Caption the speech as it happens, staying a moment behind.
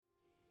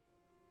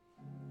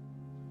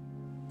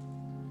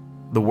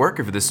The work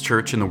of this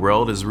church in the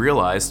world is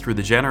realized through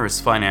the generous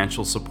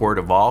financial support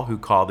of all who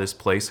call this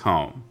place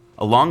home.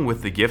 Along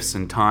with the gifts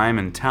and time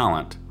and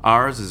talent,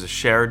 ours is a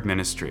shared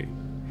ministry.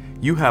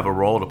 You have a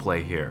role to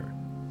play here.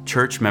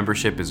 Church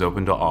membership is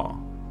open to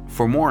all.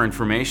 For more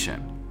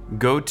information,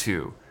 go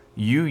to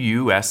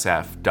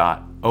uusf.org.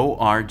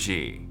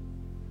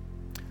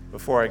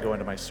 Before I go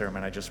into my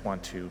sermon, I just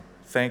want to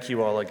thank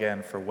you all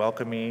again for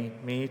welcoming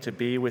me to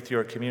be with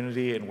your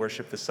community and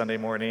worship this Sunday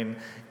morning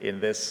in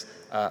this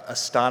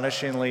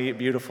astonishingly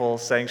beautiful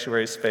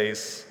sanctuary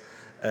space.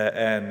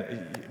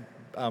 And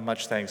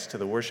much thanks to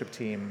the worship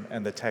team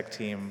and the tech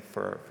team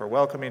for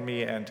welcoming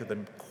me, and to the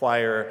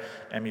choir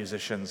and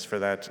musicians for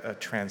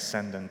that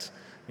transcendent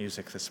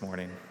music this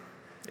morning.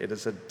 It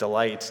is a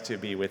delight to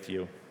be with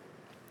you.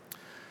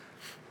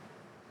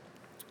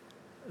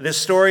 This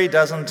story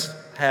doesn't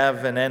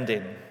have an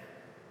ending,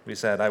 we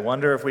said. I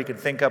wonder if we could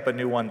think up a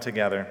new one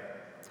together.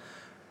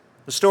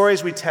 The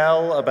stories we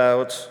tell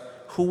about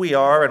who we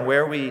are and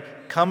where we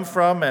come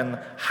from and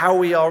how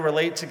we all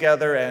relate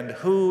together and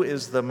who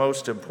is the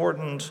most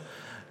important,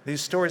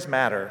 these stories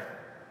matter.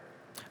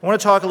 I want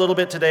to talk a little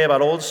bit today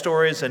about old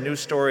stories and new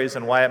stories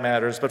and why it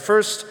matters. But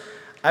first,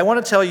 I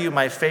want to tell you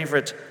my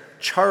favorite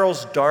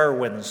Charles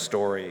Darwin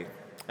story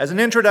as an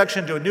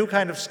introduction to a new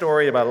kind of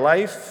story about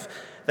life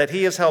that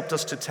he has helped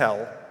us to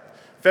tell.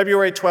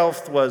 February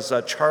 12th was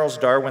Charles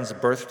Darwin's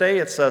birthday.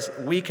 It's a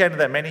weekend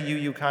that many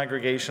UU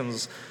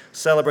congregations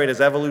celebrate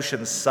as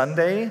Evolution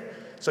Sunday.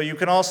 So you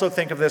can also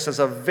think of this as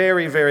a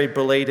very, very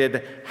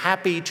belated,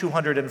 happy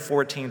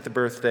 214th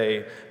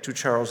birthday to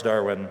Charles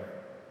Darwin.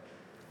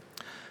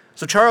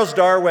 So Charles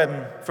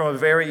Darwin, from a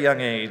very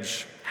young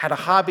age, had a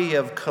hobby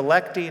of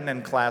collecting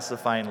and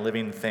classifying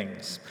living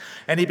things.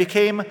 And he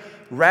became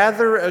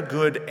rather a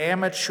good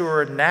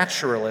amateur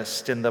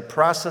naturalist in the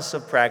process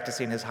of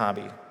practicing his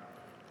hobby.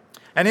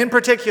 And in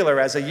particular,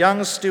 as a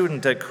young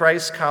student at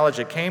Christ College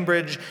at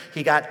Cambridge,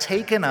 he got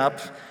taken up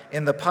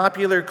in the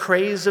popular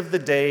craze of the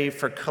day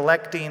for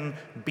collecting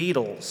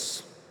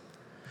beetles.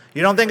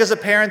 You don't think as a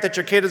parent that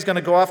your kid is going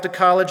to go off to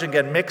college and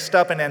get mixed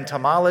up in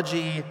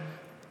entomology,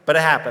 but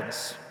it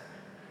happens.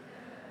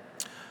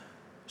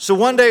 So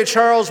one day,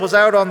 Charles was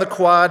out on the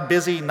quad,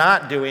 busy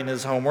not doing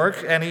his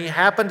homework, and he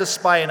happened to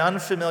spy an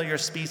unfamiliar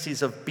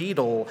species of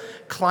beetle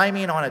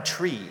climbing on a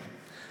tree.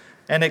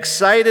 And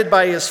excited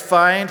by his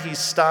find, he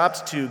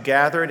stopped to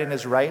gather it in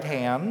his right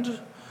hand,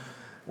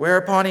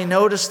 whereupon he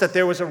noticed that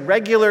there was a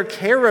regular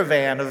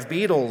caravan of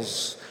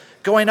beetles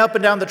going up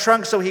and down the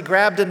trunk, so he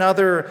grabbed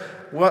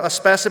a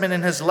specimen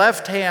in his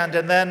left hand,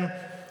 and then,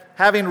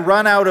 having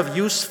run out of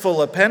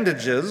useful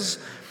appendages,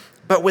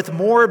 but with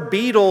more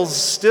beetles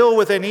still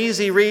within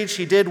easy reach,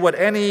 he did what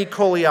any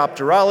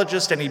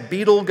coleopterologist, any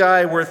beetle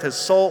guy worth his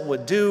salt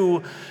would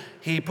do.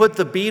 He put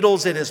the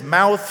beetles in his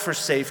mouth for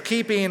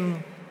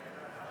safekeeping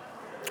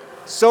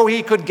so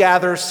he could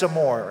gather some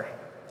more.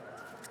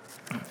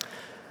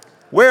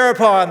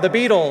 Whereupon the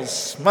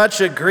beetles,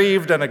 much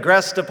aggrieved and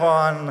aggressed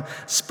upon,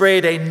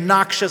 sprayed a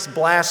noxious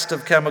blast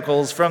of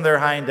chemicals from their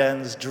hind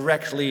ends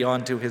directly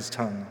onto his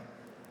tongue.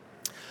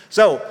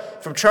 So,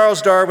 from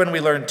Charles Darwin,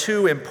 we learn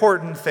two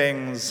important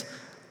things.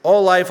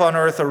 All life on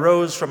Earth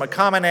arose from a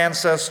common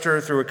ancestor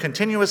through a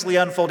continuously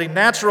unfolding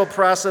natural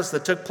process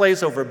that took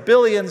place over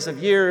billions of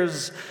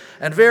years.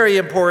 And very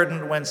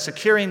important, when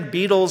securing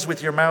beetles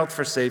with your mouth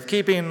for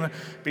safekeeping,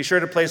 be sure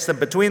to place them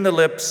between the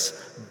lips,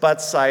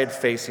 butt side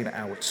facing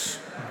out.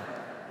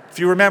 If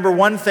you remember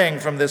one thing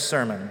from this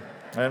sermon,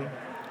 right?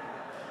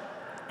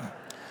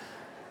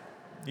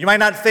 You might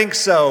not think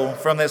so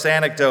from this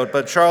anecdote,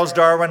 but Charles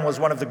Darwin was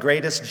one of the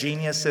greatest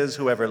geniuses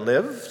who ever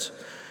lived,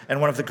 and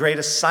one of the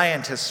greatest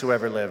scientists who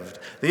ever lived.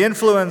 The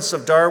influence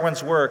of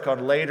Darwin's work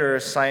on later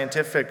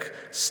scientific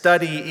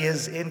study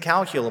is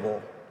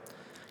incalculable.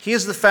 He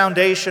is the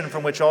foundation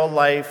from which all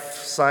life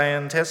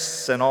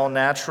scientists and all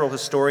natural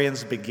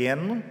historians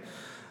begin.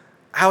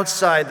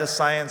 Outside the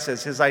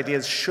sciences, his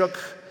ideas shook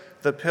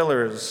the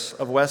pillars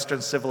of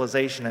Western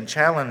civilization and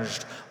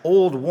challenged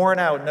old,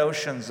 worn-out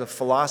notions of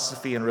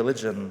philosophy and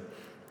religion.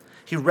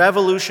 He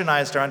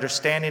revolutionized our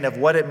understanding of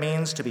what it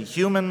means to be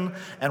human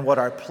and what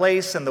our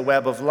place in the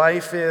web of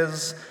life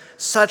is,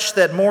 such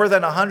that more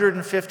than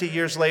 150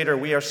 years later,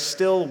 we are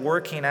still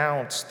working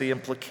out the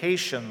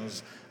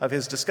implications of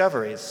his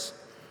discoveries.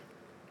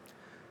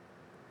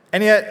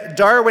 And yet,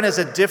 Darwin is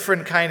a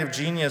different kind of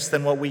genius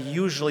than what we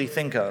usually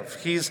think of.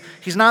 He's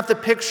not the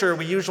picture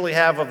we usually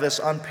have of this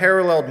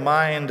unparalleled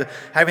mind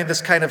having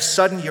this kind of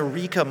sudden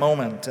eureka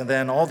moment, and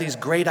then all these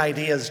great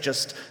ideas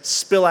just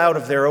spill out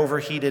of their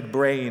overheated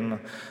brain.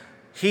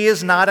 He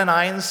is not an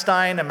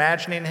Einstein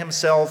imagining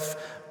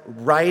himself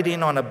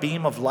riding on a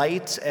beam of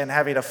light and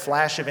having a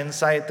flash of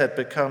insight that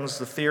becomes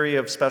the theory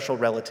of special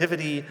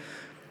relativity.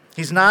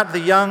 He's not the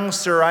young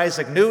Sir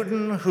Isaac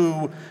Newton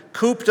who,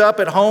 cooped up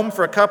at home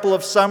for a couple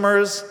of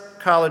summers,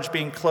 college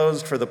being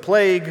closed for the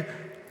plague,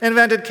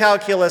 invented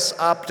calculus,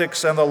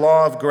 optics, and the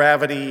law of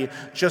gravity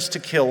just to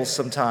kill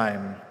some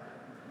time.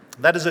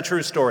 That is a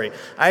true story.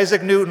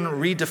 Isaac Newton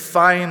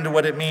redefined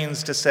what it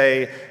means to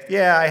say,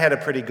 yeah, I had a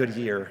pretty good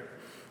year.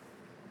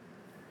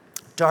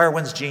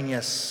 Darwin's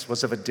genius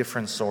was of a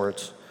different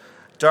sort.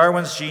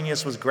 Darwin's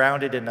genius was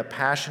grounded in a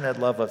passionate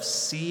love of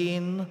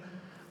seeing,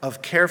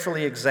 of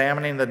carefully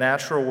examining the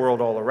natural world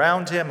all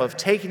around him, of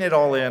taking it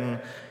all in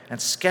and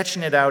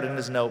sketching it out in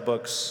his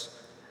notebooks,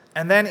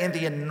 and then in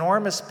the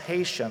enormous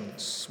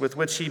patience with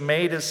which he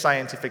made his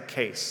scientific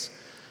case,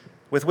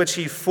 with which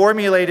he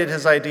formulated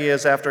his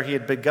ideas after he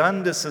had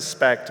begun to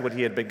suspect what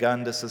he had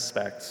begun to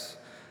suspect.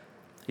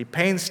 He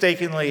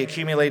painstakingly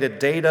accumulated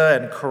data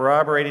and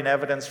corroborating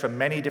evidence from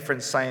many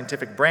different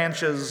scientific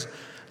branches: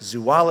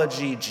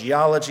 zoology,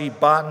 geology,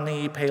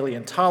 botany,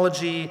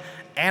 paleontology,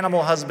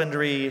 animal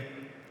husbandry,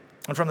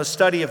 and from the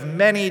study of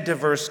many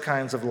diverse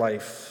kinds of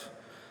life.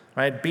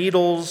 Right?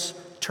 Beetles,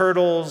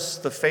 turtles,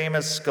 the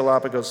famous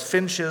Galapagos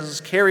finches,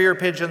 carrier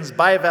pigeons,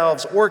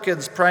 bivalves,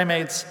 orchids,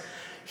 primates.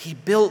 He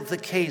built the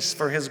case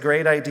for his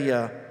great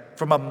idea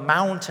from a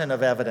mountain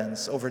of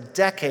evidence over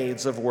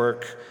decades of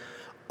work,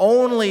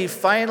 only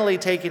finally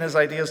taking his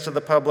ideas to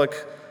the public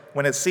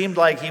when it seemed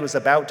like he was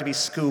about to be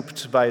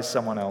scooped by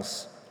someone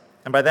else.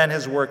 And by then,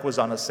 his work was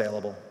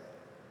unassailable.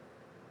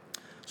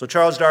 So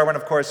Charles Darwin,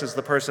 of course, is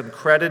the person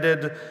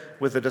credited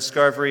with the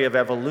discovery of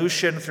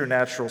evolution through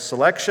natural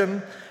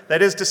selection.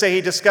 That is to say,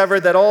 he discovered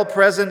that all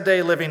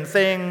present-day living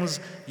things,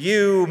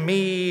 you,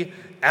 me,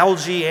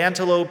 algae,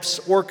 antelopes,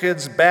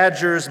 orchids,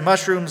 badgers,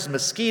 mushrooms,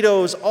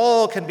 mosquitoes,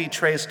 all can be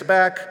traced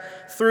back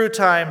through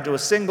time to a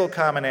single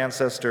common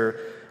ancestor,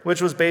 which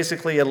was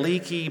basically a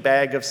leaky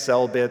bag of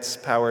cell bits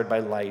powered by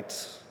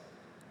light.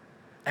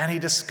 And he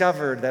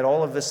discovered that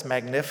all of this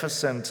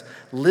magnificent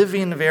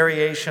living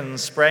variation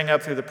sprang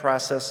up through the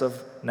process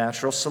of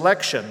natural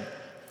selection,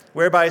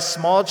 whereby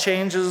small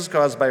changes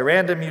caused by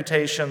random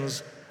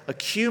mutations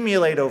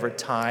accumulate over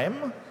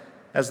time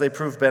as they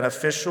prove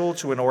beneficial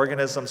to an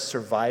organism's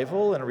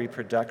survival and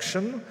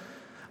reproduction.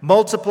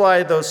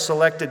 Multiply those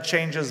selected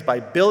changes by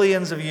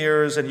billions of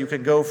years, and you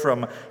can go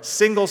from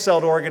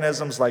single-celled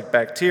organisms like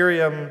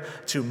bacterium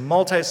to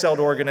multi-celled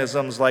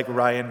organisms like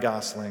Ryan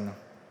Gosling.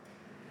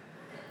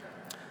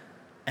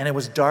 And it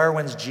was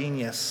Darwin's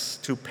genius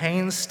to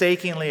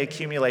painstakingly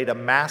accumulate a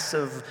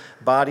massive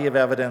body of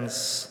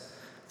evidence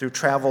through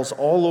travels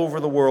all over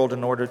the world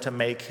in order to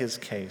make his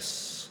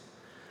case.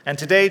 And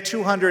today,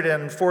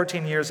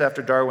 214 years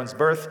after Darwin's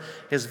birth,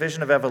 his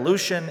vision of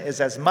evolution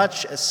is as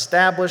much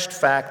established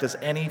fact as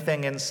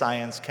anything in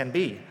science can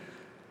be.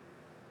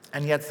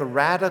 And yet the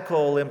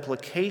radical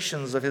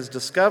implications of his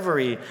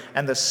discovery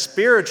and the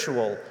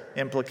spiritual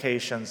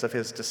implications of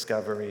his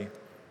discovery,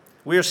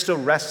 we are still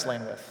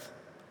wrestling with.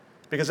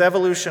 Because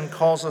evolution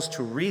calls us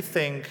to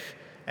rethink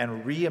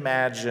and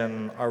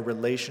reimagine our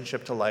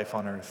relationship to life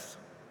on Earth.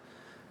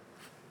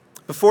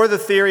 Before the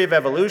theory of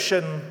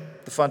evolution,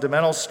 the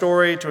fundamental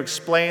story to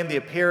explain the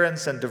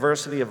appearance and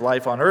diversity of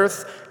life on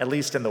Earth, at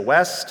least in the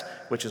West,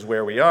 which is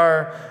where we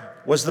are,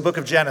 was the book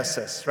of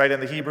Genesis, right,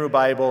 in the Hebrew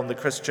Bible and the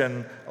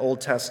Christian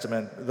Old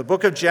Testament. The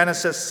book of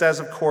Genesis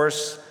says, of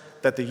course,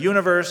 that the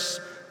universe,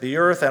 the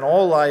earth, and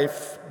all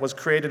life was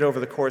created over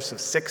the course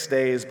of 6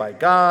 days by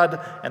God,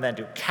 and then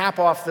to cap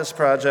off this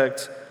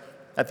project,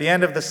 at the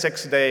end of the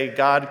sixth day,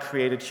 God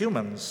created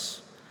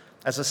humans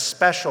as a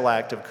special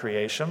act of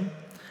creation,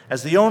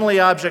 as the only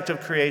object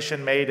of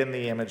creation made in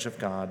the image of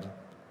God.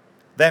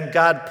 Then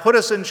God put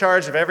us in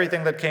charge of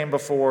everything that came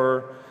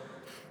before,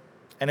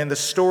 and in the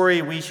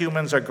story, we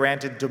humans are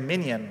granted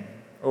dominion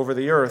over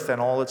the earth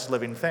and all its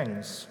living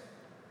things.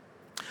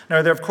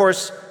 Now, there are, of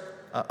course,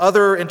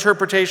 other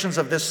interpretations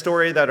of this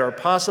story that are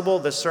possible.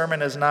 This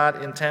sermon is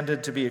not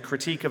intended to be a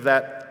critique of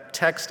that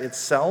text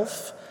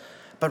itself,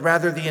 but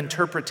rather the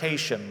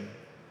interpretation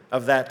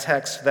of that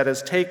text that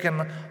has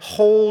taken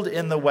hold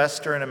in the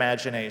Western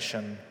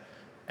imagination.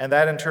 And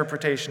that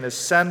interpretation is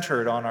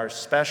centered on our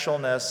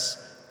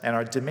specialness and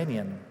our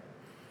dominion.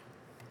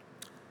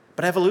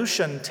 But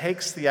evolution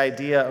takes the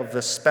idea of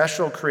the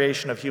special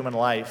creation of human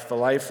life, the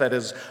life that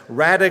is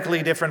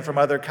radically different from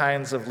other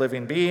kinds of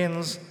living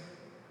beings,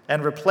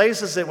 and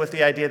replaces it with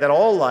the idea that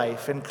all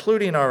life,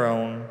 including our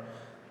own,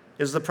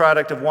 is the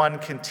product of one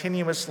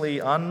continuously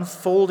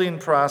unfolding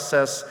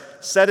process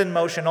set in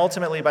motion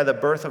ultimately by the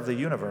birth of the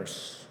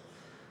universe.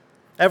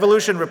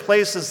 Evolution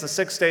replaces the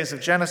 6 days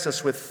of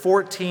Genesis with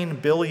 14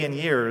 billion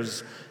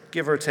years,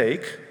 give or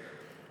take,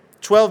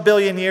 12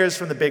 billion years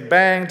from the Big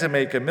Bang to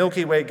make a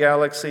Milky Way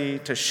galaxy,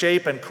 to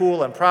shape and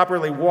cool and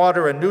properly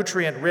water a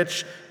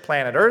nutrient-rich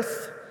planet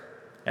Earth,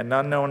 an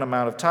unknown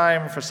amount of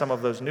time for some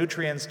of those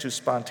nutrients to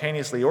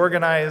spontaneously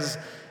organize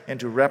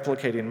into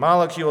replicating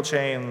molecule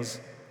chains,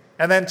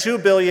 and then 2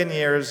 billion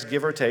years,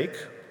 give or take,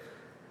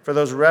 for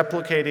those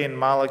replicating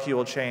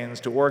molecule chains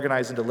to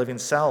organize into living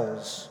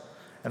cells,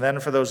 and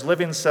then for those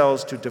living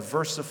cells to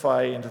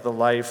diversify into the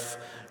life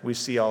we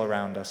see all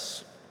around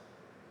us.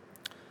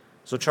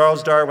 So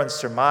Charles Darwin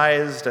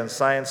surmised, and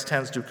science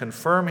tends to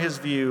confirm his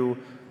view,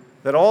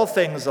 that all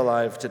things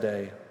alive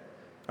today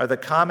are the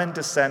common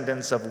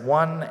descendants of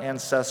one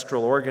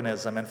ancestral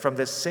organism, and from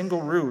this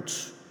single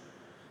root,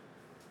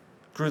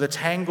 grew the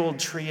tangled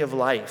tree of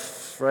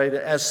life, right?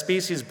 As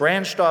species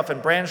branched off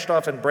and branched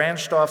off and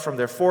branched off from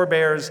their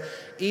forebears,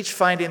 each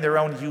finding their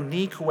own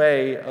unique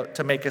way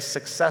to make a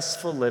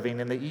successful living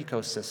in the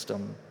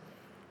ecosystem.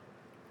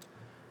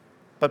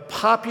 But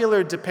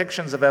popular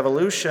depictions of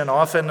evolution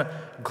often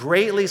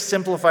greatly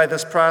simplify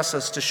this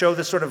process to show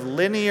this sort of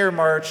linear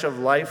march of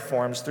life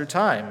forms through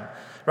time.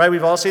 Right,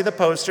 we've all seen the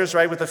posters,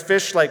 right, with the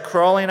fish like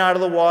crawling out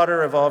of the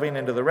water, evolving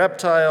into the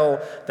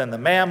reptile, then the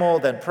mammal,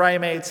 then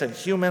primates and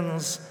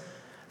humans.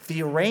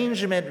 The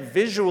arrangement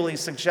visually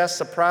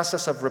suggests a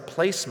process of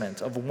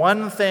replacement, of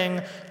one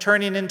thing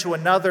turning into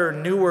another,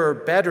 newer,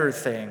 better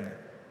thing.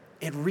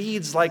 It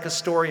reads like a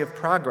story of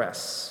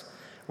progress,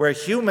 where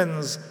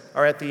humans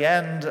are at the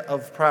end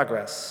of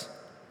progress.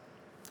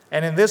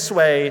 And in this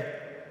way,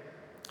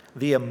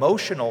 the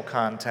emotional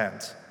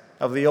content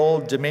of the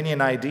old dominion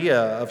idea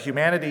of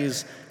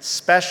humanity's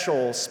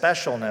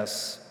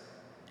specialness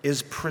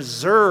is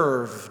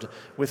preserved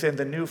within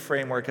the new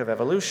framework of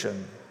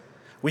evolution.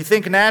 We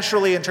think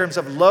naturally in terms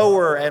of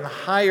lower and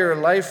higher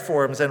life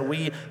forms, and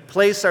we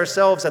place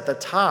ourselves at the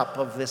top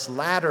of this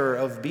ladder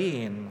of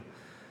being.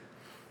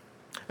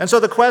 And so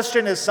the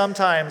question is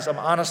sometimes, I'm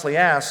honestly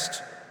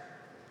asked,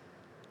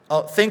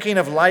 thinking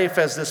of life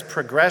as this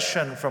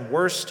progression from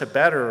worse to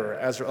better,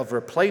 as of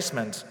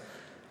replacement,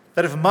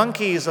 that if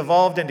monkeys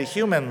evolved into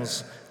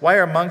humans, why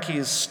are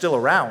monkeys still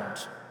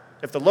around?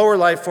 If the lower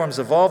life forms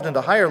evolved into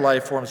higher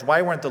life forms,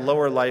 why weren't the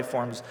lower life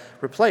forms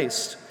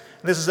replaced?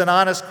 And this is an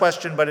honest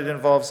question, but it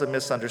involves a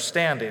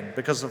misunderstanding,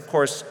 because of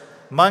course,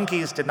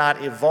 monkeys did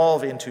not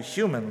evolve into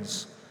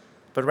humans,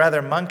 but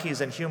rather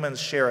monkeys and humans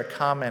share a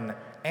common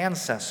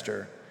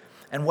ancestor.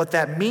 And what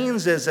that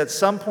means is at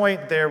some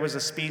point there was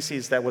a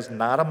species that was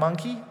not a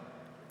monkey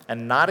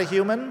and not a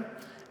human,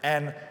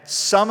 and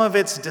some of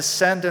its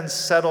descendants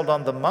settled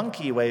on the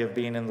monkey way of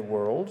being in the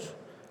world,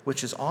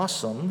 which is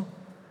awesome,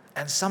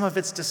 and some of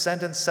its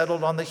descendants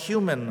settled on the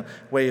human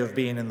way of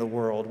being in the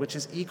world, which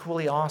is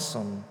equally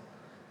awesome.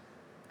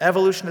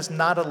 Evolution is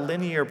not a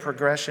linear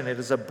progression. It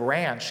is a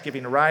branch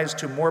giving rise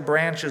to more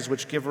branches,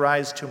 which give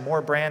rise to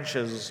more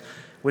branches,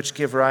 which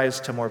give rise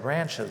to more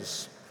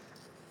branches.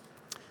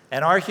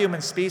 And our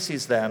human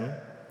species, then,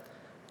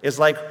 is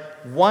like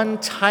one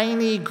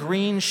tiny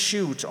green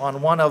shoot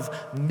on one of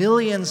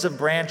millions of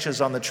branches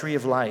on the tree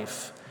of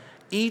life,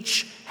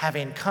 each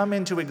having come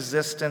into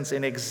existence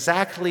in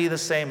exactly the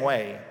same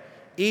way,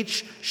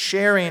 each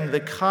sharing the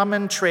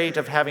common trait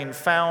of having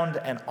found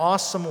an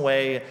awesome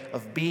way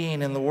of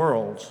being in the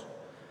world.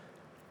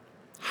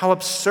 How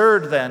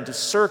absurd, then, to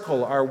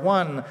circle our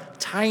one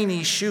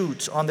tiny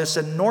shoot on this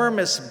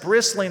enormous,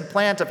 bristling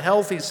plant of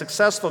healthy,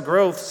 successful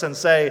growths and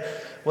say,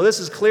 well, this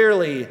is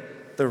clearly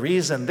the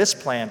reason this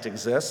plant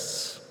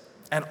exists,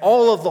 and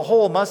all of the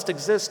whole must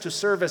exist to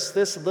service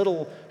this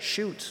little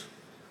shoot.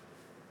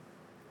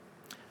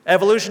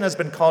 Evolution has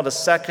been called a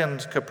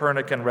second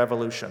Copernican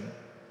revolution.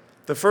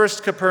 The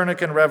first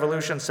Copernican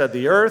revolution said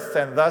the earth,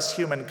 and thus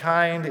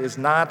humankind, is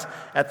not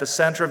at the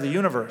center of the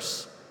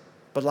universe,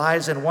 but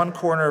lies in one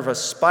corner of a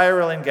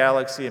spiraling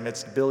galaxy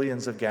amidst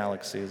billions of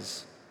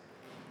galaxies.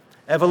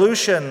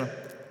 Evolution,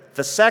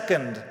 the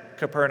second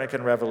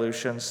Copernican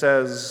revolution,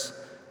 says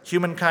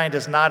humankind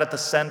is not at the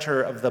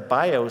center of the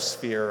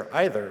biosphere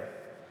either.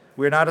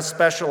 We're not a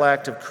special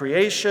act of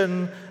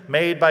creation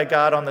made by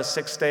God on the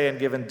sixth day and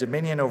given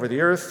dominion over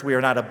the earth. We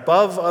are not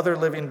above other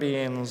living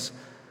beings.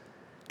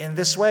 In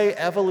this way,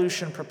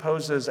 evolution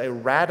proposes a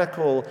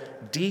radical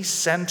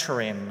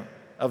decentering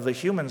of the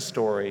human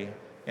story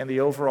and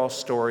the overall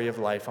story of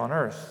life on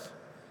earth.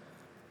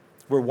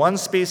 We're one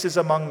species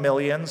among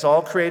millions,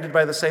 all created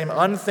by the same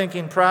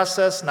unthinking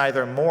process,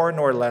 neither more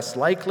nor less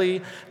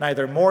likely,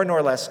 neither more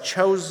nor less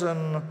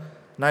chosen,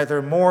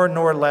 neither more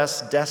nor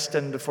less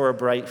destined for a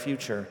bright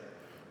future.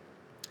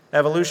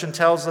 Evolution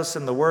tells us,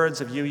 in the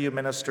words of UU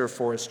minister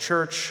for his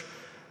church,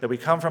 that we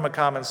come from a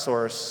common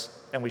source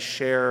and we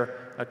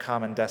share a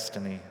common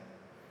destiny.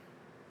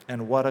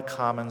 And what a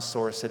common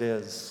source it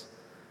is.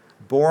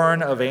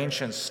 Born of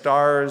ancient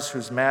stars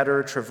whose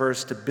matter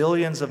traversed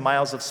billions of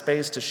miles of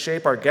space to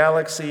shape our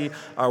galaxy,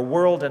 our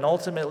world, and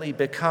ultimately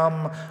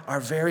become our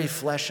very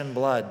flesh and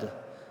blood.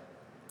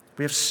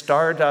 We have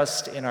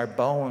stardust in our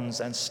bones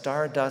and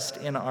stardust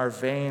in our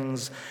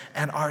veins,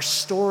 and our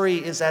story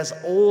is as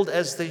old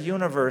as the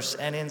universe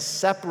and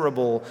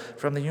inseparable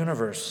from the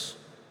universe.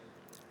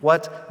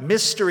 What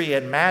mystery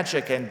and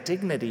magic and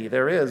dignity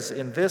there is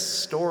in this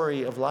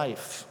story of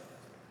life.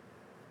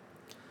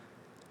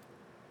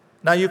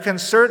 Now, you can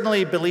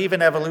certainly believe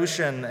in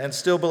evolution and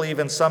still believe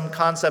in some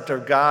concept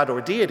of God or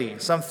deity.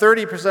 Some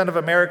 30% of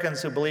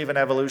Americans who believe in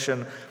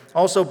evolution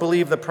also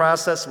believe the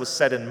process was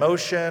set in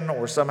motion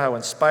or somehow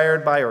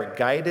inspired by or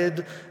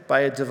guided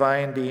by a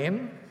divine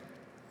being.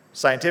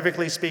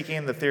 Scientifically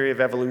speaking, the theory of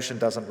evolution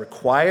doesn't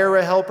require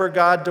a helper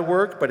God to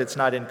work, but it's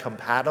not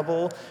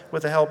incompatible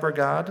with a helper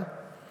God.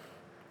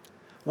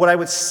 What I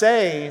would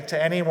say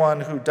to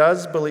anyone who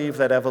does believe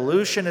that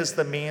evolution is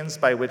the means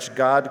by which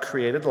God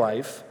created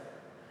life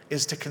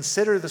is to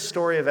consider the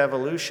story of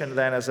evolution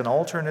then as an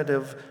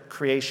alternative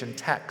creation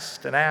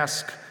text and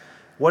ask,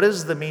 what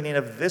is the meaning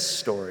of this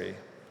story?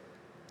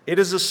 It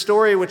is a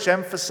story which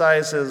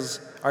emphasizes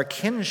our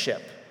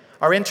kinship,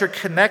 our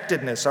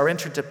interconnectedness, our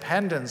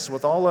interdependence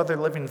with all other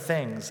living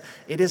things.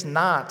 It is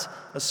not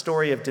a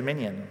story of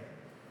dominion.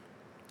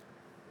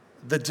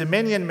 The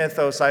dominion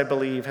mythos, I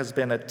believe, has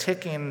been a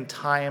ticking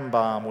time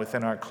bomb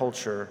within our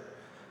culture.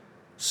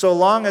 So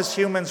long as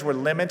humans were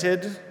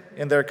limited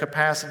in their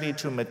capacity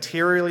to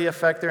materially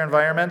affect their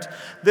environment,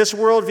 this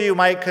worldview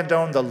might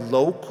condone the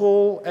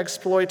local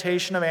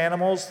exploitation of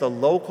animals, the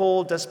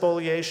local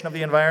despoliation of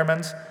the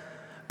environment,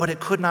 but it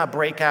could not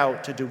break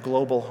out to do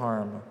global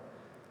harm.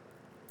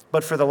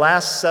 But for the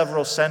last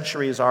several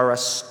centuries, our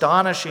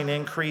astonishing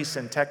increase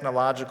in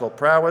technological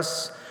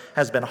prowess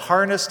has been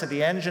harnessed to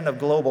the engine of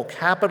global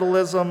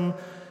capitalism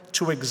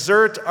to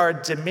exert our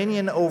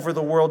dominion over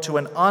the world to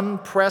an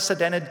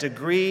unprecedented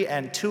degree,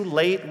 and too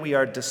late we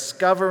are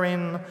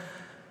discovering,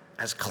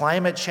 as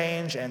climate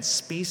change and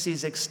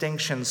species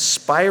extinction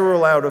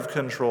spiral out of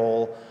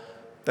control,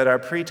 that our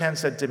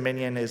pretense at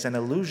dominion is an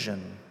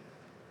illusion,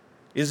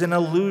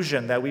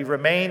 that we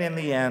remain in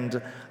the end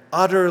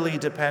utterly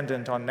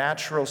dependent on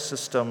natural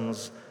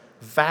systems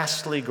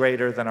vastly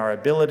greater than our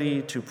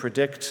ability to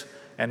predict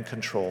and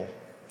control.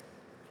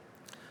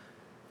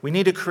 We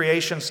need a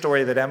creation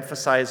story that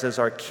emphasizes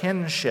our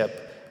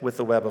kinship with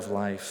the web of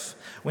life.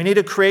 We need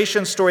a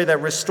creation story that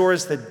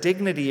restores the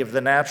dignity of the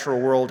natural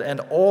world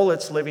and all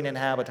its living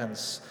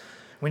inhabitants.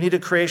 We need a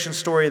creation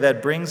story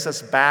that brings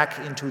us back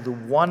into the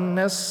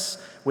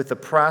oneness with the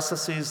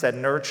processes that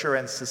nurture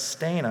and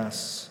sustain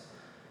us.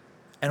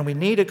 And we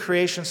need a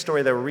creation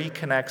story that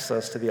reconnects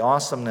us to the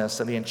awesomeness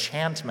and the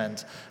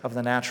enchantment of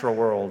the natural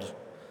world.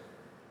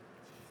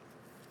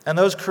 And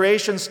those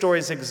creation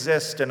stories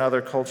exist in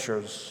other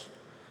cultures.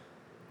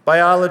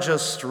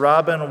 Biologist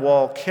Robin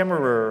Wall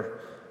Kimmerer,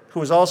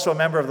 who is also a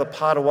member of the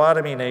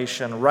Potawatomi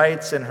Nation,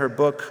 writes in her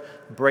book,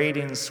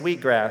 Braiding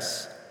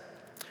Sweetgrass.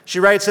 She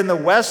writes, in the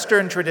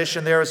Western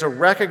tradition, there is a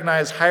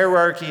recognized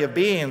hierarchy of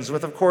beings,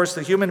 with, of course,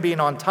 the human being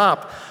on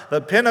top,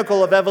 the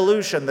pinnacle of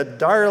evolution, the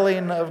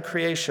darling of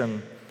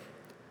creation.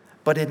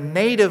 But in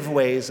native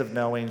ways of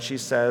knowing, she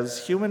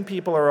says, human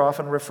people are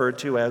often referred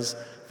to as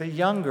the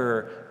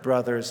younger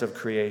brothers of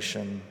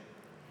creation.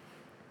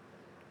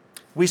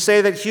 We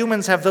say that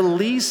humans have the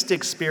least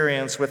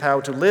experience with how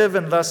to live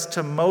and thus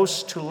to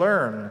most to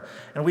learn,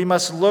 and we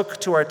must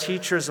look to our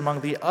teachers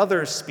among the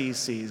other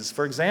species.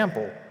 For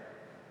example,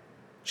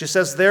 she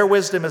says their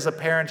wisdom is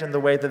apparent in the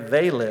way that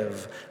they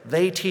live.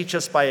 They teach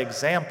us by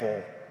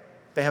example.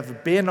 They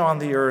have been on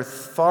the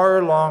earth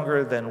far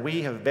longer than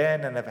we have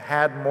been and have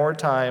had more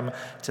time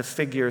to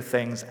figure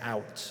things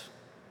out.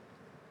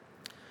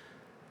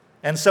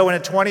 And so in a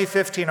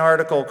 2015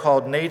 article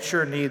called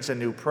Nature Needs a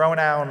New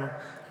Pronoun,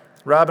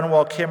 Robin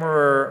Wall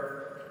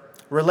Kimmerer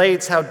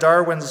relates how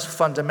Darwin's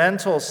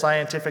fundamental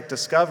scientific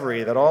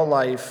discovery that all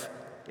life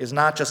is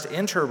not just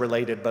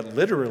interrelated but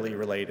literally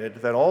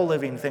related, that all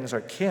living things are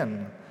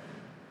kin.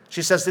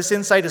 She says this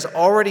insight is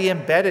already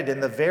embedded in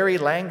the very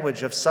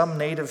language of some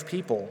native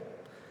people.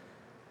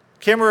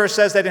 Kimmerer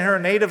says that in her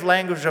native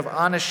language of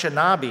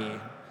Anishinaabe,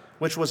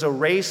 which was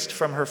erased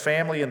from her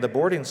family in the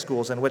boarding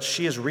schools and which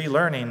she is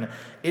relearning,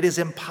 it is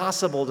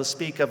impossible to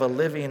speak of a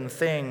living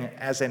thing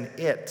as an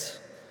it.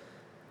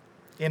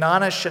 In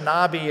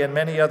Anishinaabe and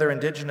many other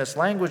indigenous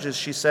languages,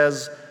 she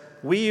says,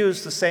 we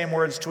use the same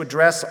words to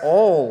address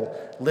all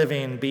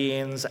living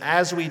beings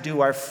as we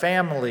do our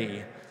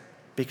family,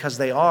 because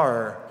they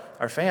are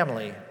our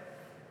family.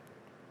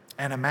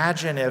 And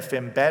imagine if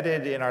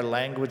embedded in our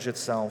language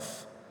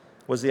itself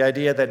was the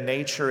idea that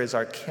nature is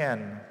our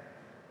kin,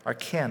 our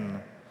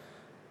kin.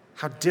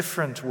 How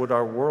different would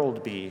our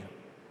world be?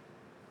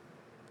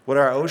 Would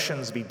our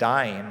oceans be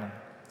dying?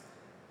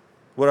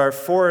 Would our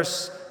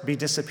forests be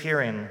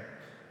disappearing?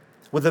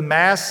 Would the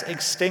mass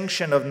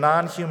extinction of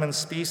non-human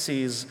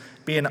species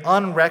be an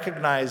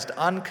unrecognized,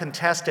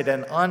 uncontested,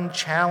 and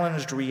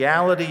unchallenged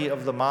reality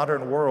of the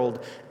modern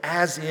world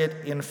as it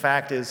in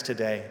fact is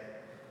today?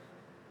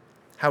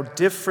 How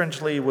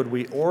differently would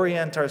we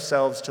orient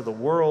ourselves to the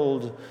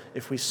world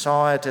if we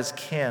saw it as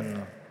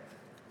kin,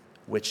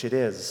 which it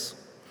is?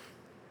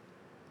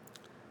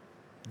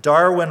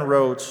 Darwin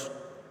wrote,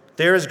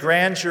 there is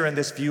grandeur in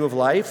this view of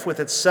life,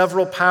 with its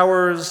several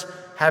powers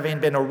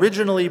having been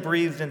originally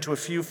breathed into a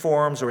few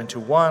forms or into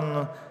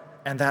one,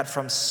 and that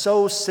from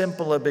so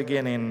simple a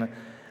beginning,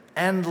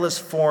 endless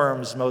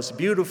forms, most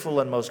beautiful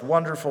and most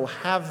wonderful,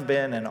 have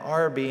been and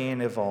are being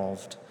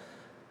evolved.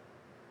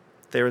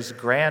 There is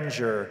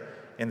grandeur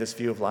in this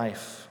view of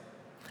life.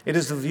 It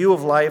is the view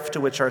of life to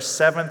which our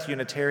seventh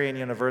Unitarian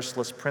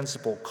Universalist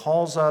principle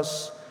calls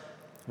us,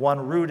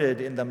 one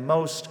rooted in the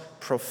most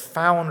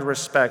profound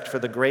respect for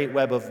the great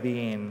web of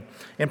being,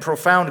 in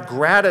profound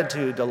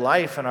gratitude to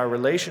life and our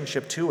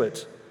relationship to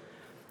it,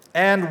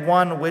 and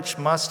one which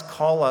must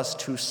call us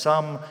to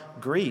some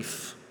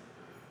grief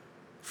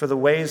for the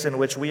ways in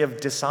which we have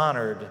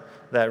dishonored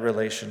that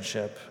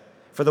relationship,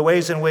 for the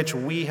ways in which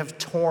we have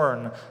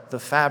torn the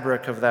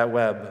fabric of that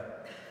web.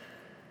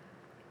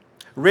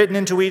 Written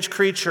into each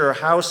creature,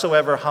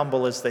 howsoever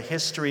humble, is the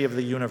history of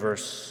the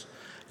universe.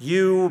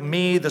 You,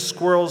 me, the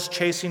squirrels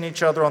chasing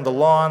each other on the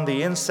lawn,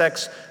 the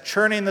insects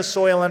churning the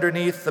soil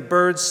underneath, the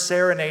birds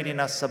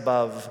serenading us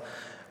above.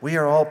 We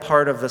are all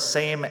part of the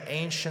same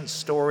ancient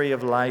story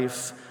of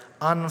life,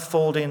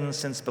 unfolding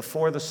since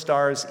before the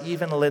stars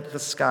even lit the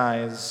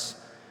skies.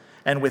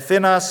 And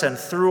within us and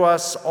through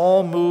us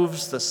all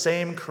moves the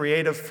same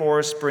creative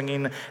force,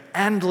 bringing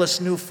endless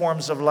new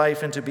forms of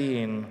life into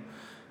being.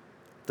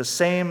 The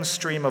same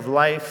stream of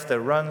life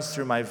that runs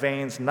through my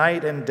veins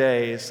night and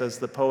day, says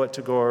the poet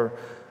Tagore,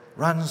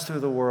 runs through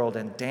the world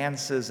and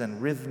dances in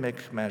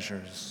rhythmic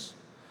measures.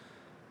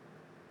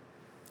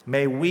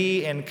 May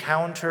we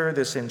encounter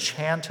this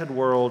enchanted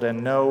world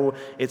and know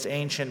its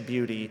ancient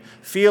beauty,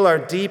 feel our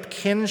deep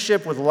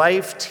kinship with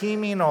life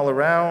teeming all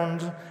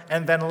around,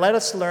 and then let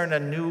us learn a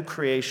new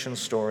creation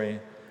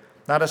story.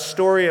 Not a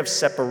story of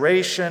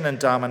separation and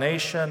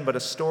domination, but a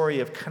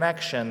story of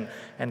connection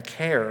and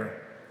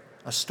care,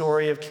 a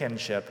story of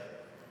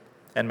kinship.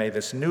 And may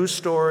this new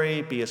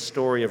story be a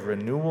story of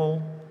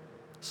renewal,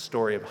 a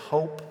story of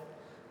hope,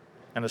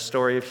 and a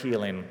story of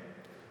healing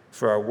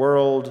for our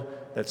world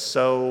that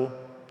so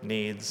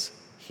needs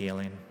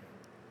healing.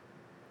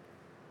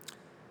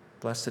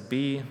 Blessed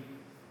be,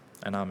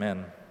 and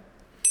amen.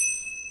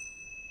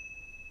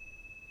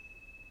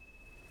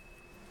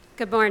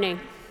 Good morning.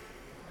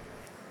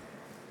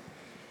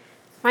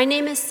 My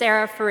name is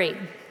Sara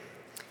Ferree.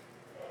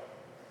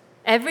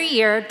 Every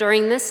year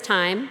during this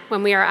time,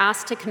 when we are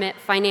asked to commit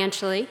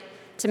financially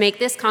to make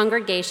this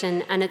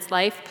congregation and its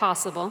life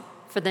possible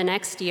for the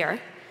next year,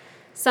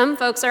 some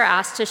folks are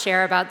asked to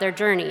share about their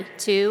journey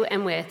to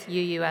and with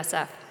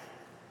UUSF,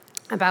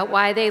 about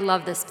why they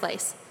love this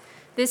place.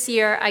 This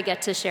year, I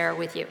get to share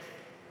with you.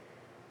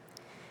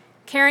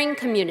 Caring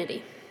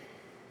community.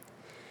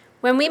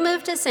 When we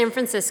moved to San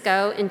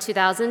Francisco in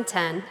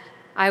 2010,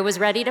 I was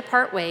ready to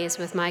part ways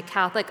with my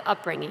Catholic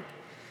upbringing,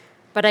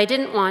 but I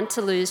didn't want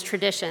to lose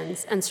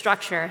traditions and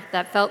structure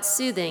that felt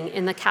soothing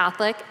in the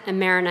Catholic and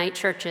Maronite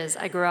churches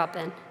I grew up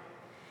in.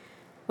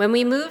 When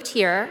we moved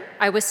here,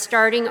 I was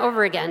starting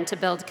over again to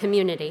build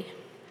community,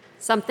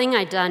 something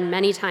I'd done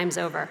many times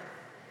over.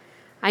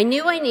 I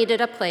knew I needed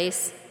a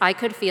place I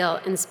could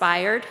feel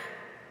inspired,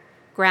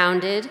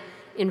 grounded,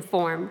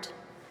 informed,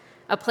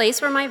 a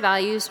place where my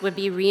values would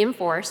be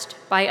reinforced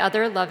by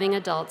other loving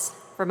adults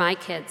for my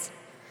kids,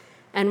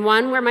 and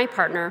one where my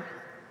partner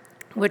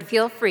would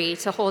feel free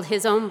to hold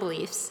his own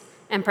beliefs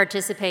and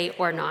participate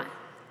or not.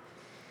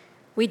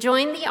 We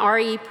joined the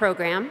RE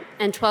program,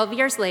 and 12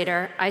 years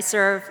later, I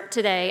serve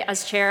today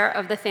as chair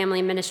of the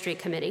Family Ministry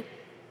Committee.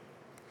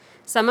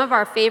 Some of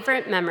our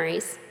favorite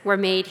memories were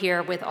made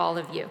here with all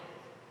of you.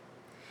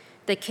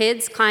 The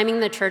kids climbing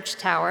the church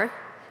tower,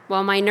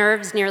 while my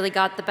nerves nearly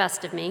got the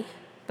best of me,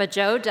 but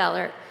Joe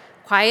Dellert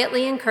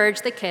quietly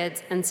encouraged the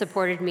kids and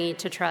supported me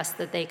to trust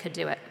that they could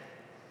do it.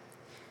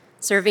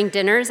 Serving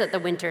dinners at the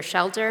winter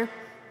shelter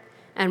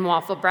and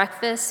waffle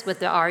breakfasts with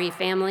the RE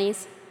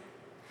families,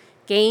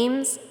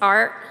 games,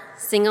 art,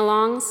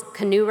 sing-alongs,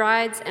 canoe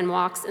rides, and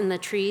walks in the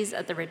trees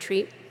at the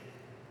retreat.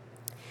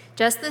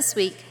 Just this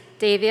week,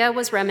 Davia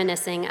was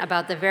reminiscing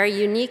about the very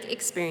unique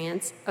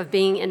experience of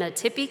being in a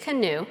tippy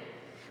canoe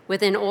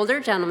with an older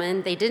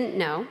gentleman they didn't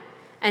know,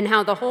 and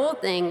how the whole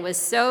thing was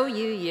so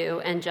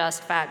UU and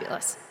just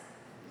fabulous.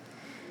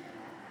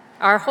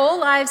 Our whole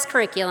lives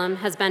curriculum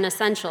has been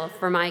essential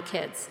for my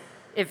kids.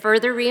 It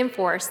further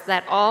reinforced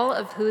that all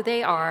of who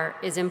they are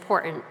is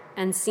important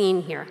and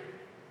seen here.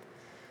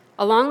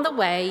 Along the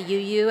way,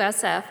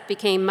 UUSF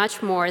became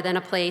much more than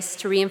a place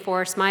to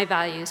reinforce my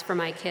values for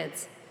my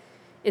kids.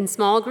 In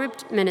small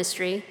group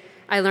ministry,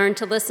 I learned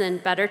to listen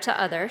better to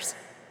others,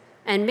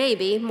 and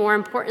maybe, more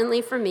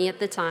importantly for me at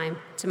the time,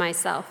 to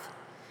myself.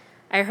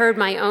 I heard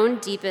my own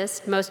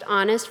deepest, most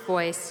honest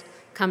voice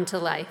come to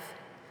life,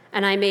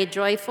 and I made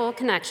joyful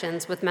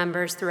connections with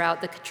members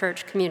throughout the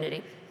church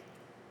community.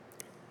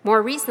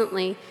 More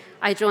recently,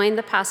 I joined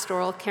the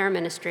pastoral care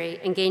ministry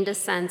and gained a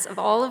sense of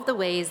all of the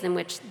ways in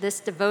which this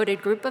devoted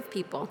group of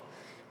people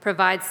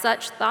provides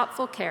such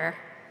thoughtful care,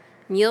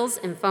 meals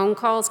and phone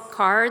calls,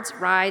 cards,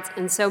 rides,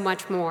 and so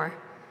much more,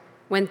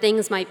 when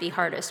things might be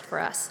hardest for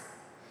us.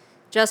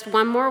 Just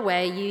one more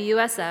way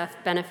UUSF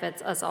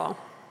benefits us all.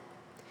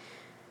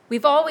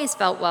 We've always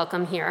felt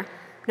welcome here,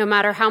 no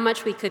matter how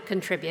much we could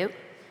contribute,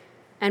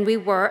 and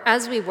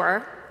as we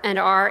were and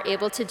are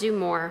able to do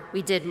more,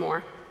 we did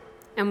more.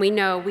 And we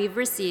know we've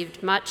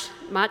received much,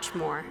 much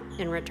more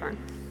in return.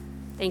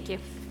 Thank you.